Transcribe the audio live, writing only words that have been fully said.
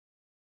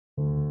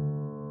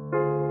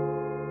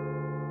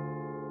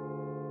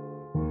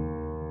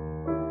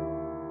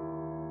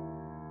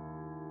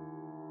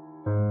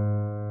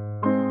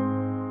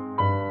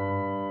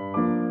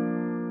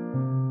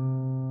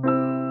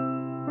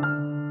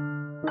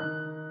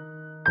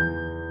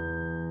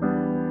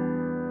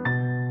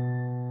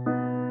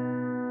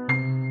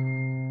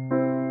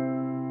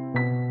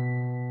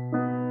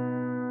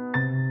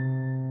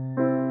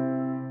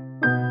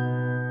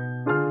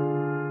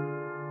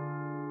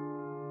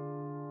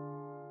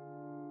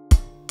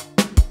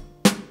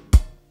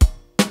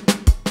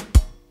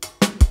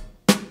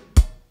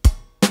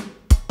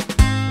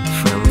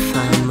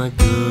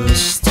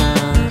Famagusta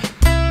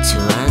to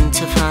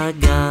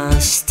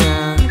Antofagasta.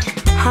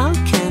 How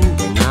can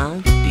there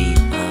not be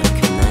a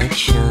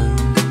connection?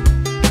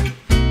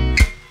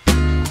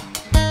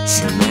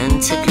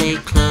 Semantically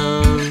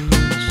close,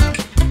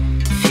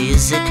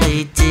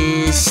 physically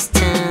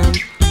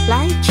distant,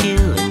 like you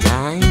and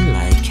I,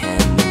 like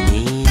and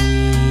me.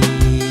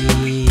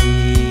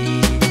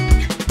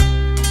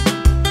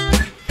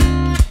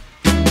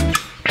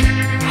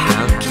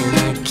 How can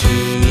a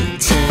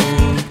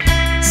kitten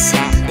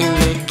sat in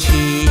the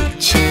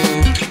kitchen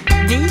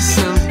be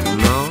something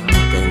more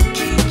than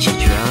kitchen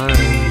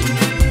drawing?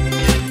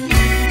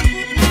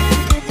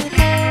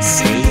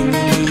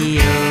 Sailing the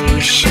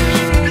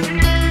ocean,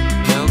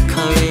 no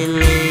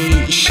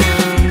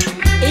correlation,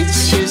 it's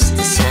just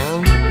the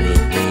sound we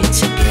made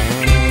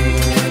together.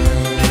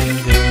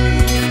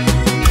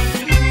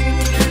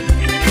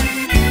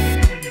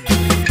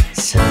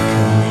 So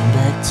coming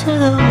back to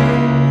the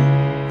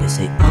womb, they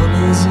say all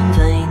is in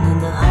vain and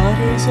the heart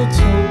is a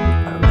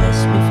tomb.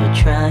 Arrest me for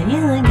trying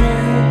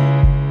again.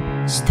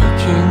 Stuck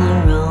in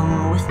a room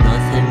with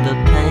nothing but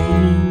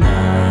pain. I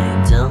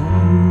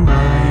don't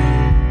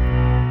mind,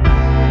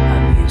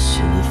 I'm used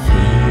to the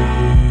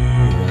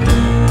feeling.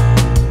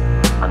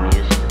 I'm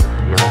used to the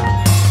feeling.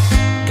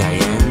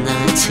 Guyana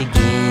to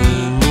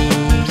Guinea,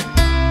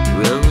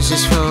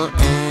 roses for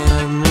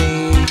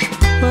Emily.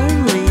 Were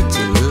we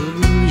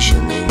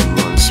delusioning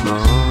once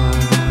more?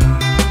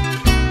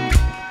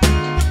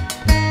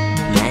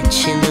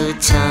 Matching the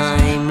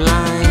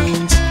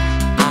timelines,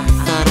 I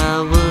thought I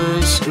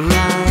was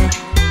right.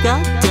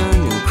 Got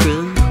done and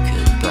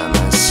crooked by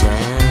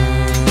myself.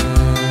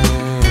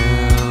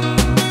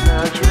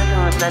 Don't you reckon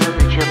we're better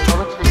than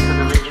geopolitics or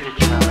the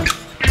literature?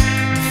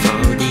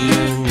 For the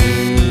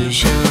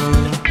unusual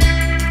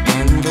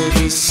and the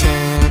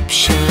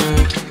deception,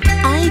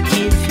 I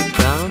give you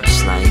props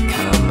like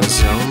I'm a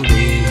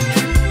zombie.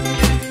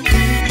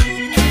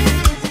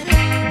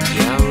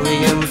 Young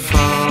William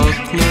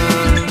Faulkner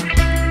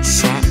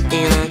sat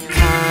in a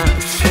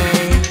cafe,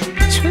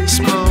 twice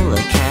more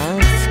like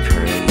half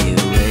curly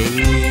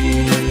ways.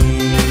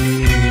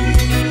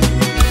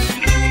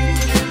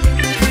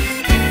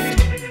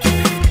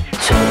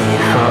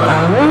 24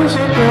 hours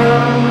ago,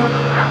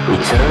 we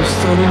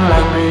toasted in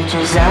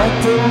languages I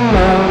didn't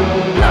know.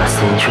 Lost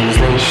in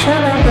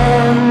translation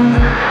again.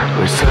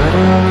 We're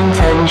subtle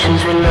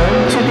intentions we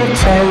learned to be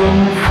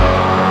tame.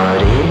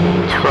 Thought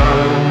it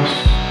was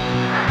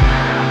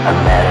a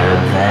matter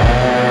of